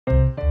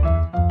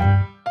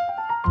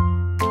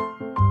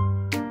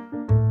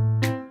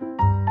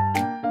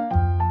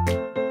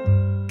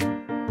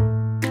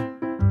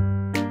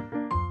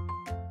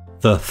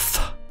the th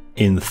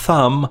in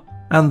thumb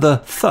and the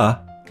th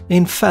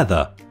in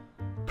feather.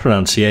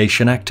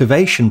 Pronunciation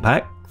Activation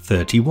Pack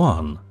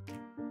 31.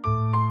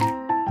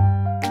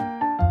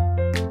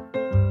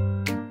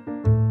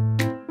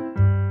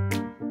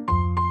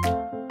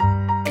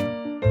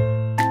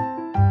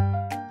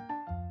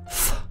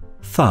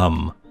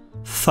 Thumb,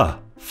 th,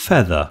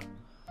 feather.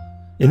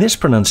 In this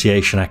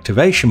pronunciation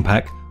activation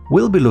pack,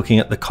 we'll be looking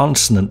at the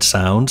consonant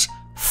sounds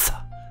th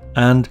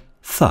and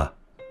th.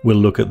 We'll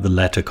look at the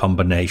letter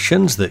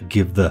combinations that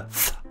give the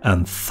th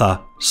and th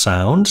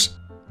sounds.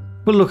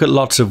 We'll look at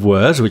lots of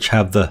words which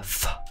have the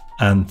th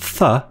and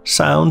th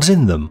sounds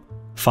in them.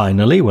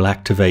 Finally, we'll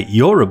activate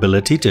your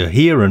ability to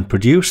hear and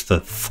produce the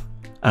th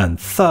and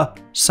th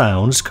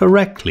sounds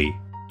correctly.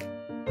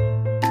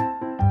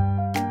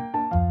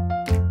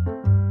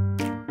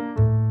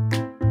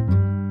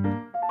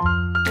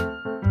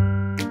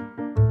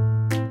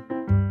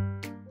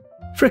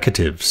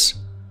 Fricatives.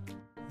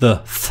 The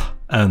th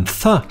and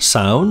th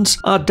sounds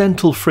are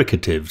dental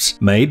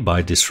fricatives made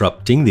by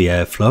disrupting the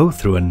airflow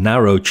through a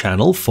narrow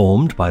channel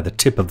formed by the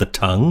tip of the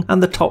tongue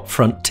and the top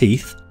front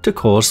teeth to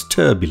cause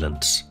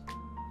turbulence.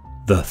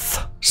 The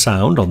th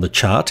sound on the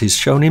chart is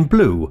shown in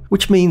blue,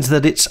 which means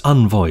that it's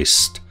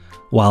unvoiced,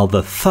 while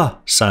the th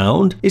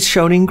sound is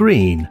shown in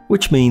green,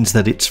 which means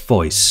that it's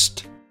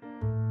voiced.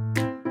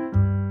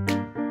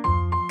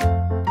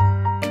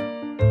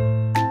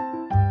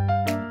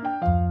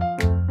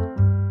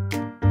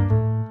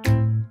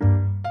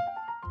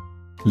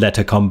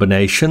 Letter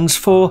combinations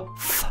for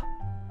th.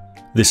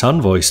 This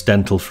unvoiced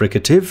dental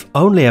fricative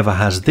only ever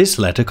has this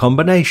letter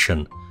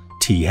combination,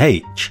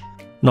 th.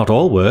 Not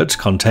all words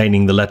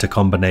containing the letter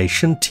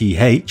combination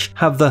th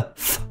have the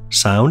th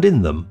sound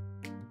in them.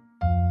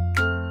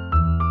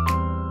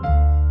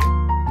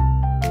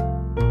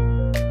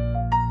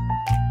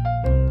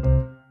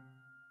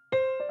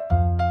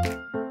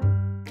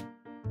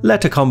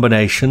 Letter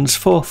combinations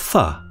for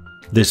th.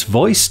 This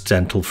voiced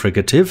dental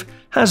fricative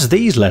has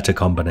these letter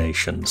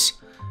combinations,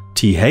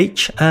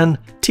 th and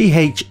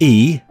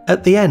the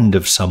at the end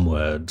of some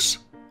words.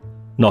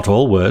 Not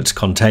all words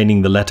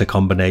containing the letter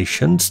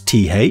combinations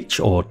th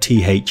or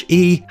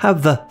the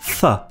have the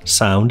th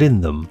sound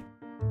in them.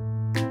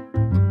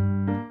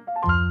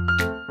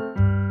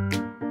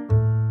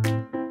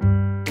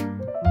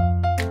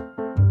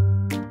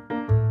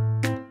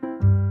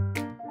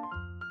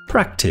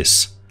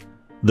 Practice.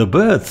 The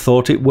bird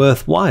thought it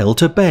worthwhile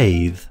to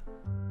bathe.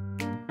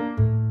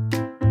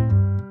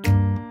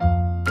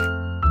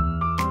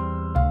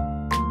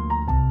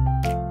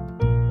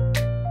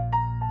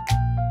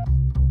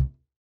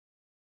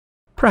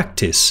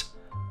 Practice.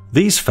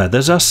 These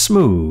feathers are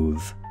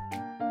smooth.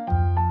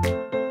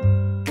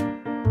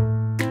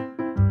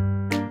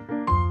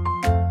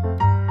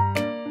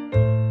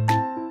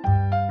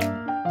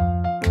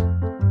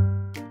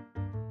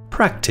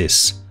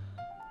 Practice.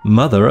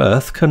 Mother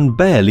Earth can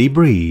barely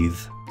breathe.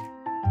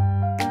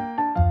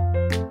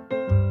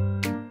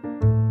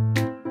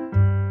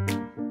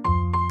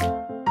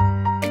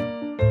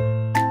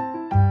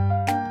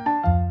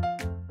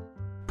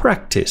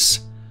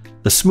 Practice.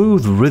 The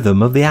smooth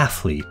rhythm of the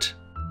athlete.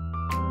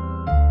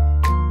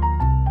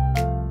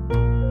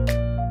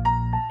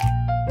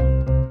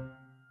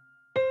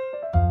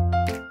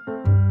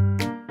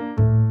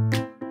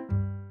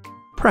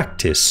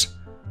 Practice.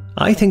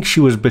 I think she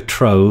was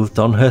betrothed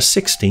on her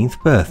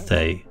 16th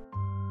birthday.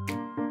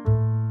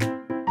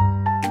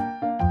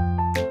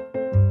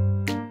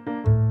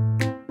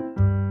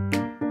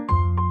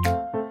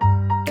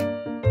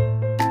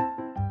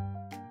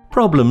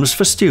 Problems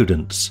for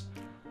students.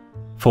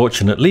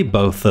 Fortunately,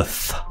 both the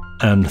th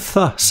and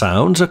th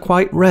sounds are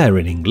quite rare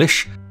in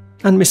English,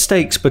 and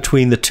mistakes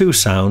between the two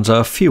sounds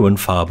are few and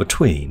far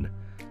between.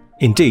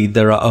 Indeed,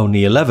 there are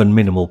only 11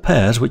 minimal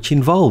pairs which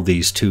involve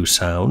these two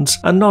sounds,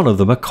 and none of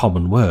them are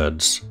common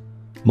words.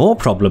 More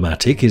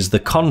problematic is the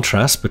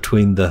contrast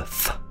between the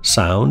th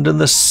sound and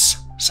the s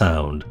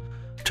sound,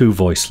 two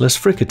voiceless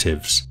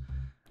fricatives,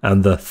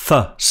 and the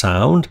th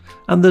sound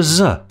and the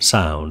z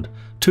sound,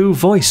 two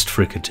voiced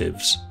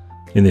fricatives.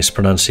 In this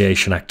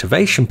pronunciation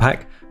activation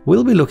pack,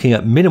 we'll be looking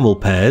at minimal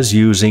pairs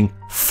using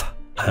th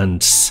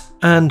and s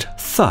and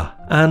th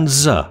and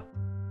z.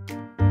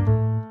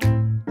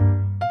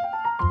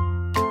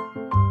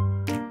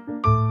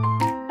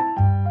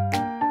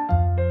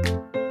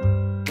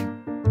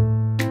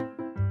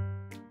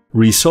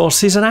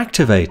 Resources and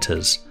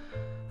activators.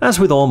 As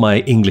with all my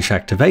English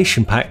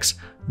activation packs,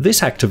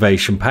 this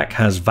activation pack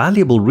has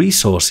valuable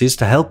resources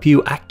to help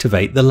you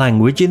activate the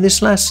language in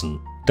this lesson.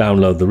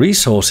 Download the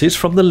resources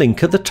from the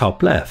link at the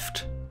top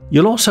left.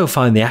 You'll also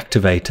find the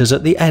activators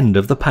at the end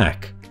of the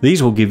pack.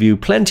 These will give you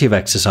plenty of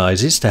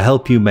exercises to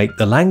help you make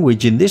the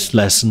language in this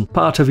lesson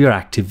part of your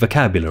active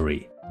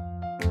vocabulary.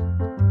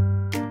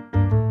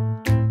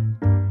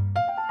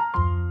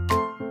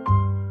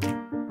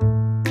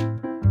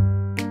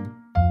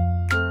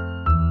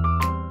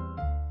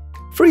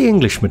 Free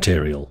English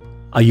material.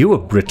 Are you a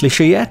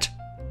Britisher yet?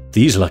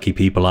 These lucky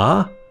people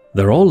are.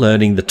 They're all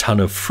learning the ton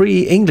of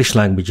free English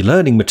language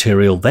learning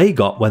material they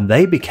got when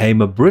they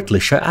became a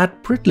Britlisher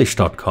at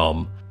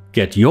Britlish.com.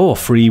 Get your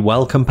free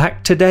welcome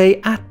pack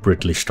today at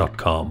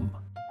Britlish.com.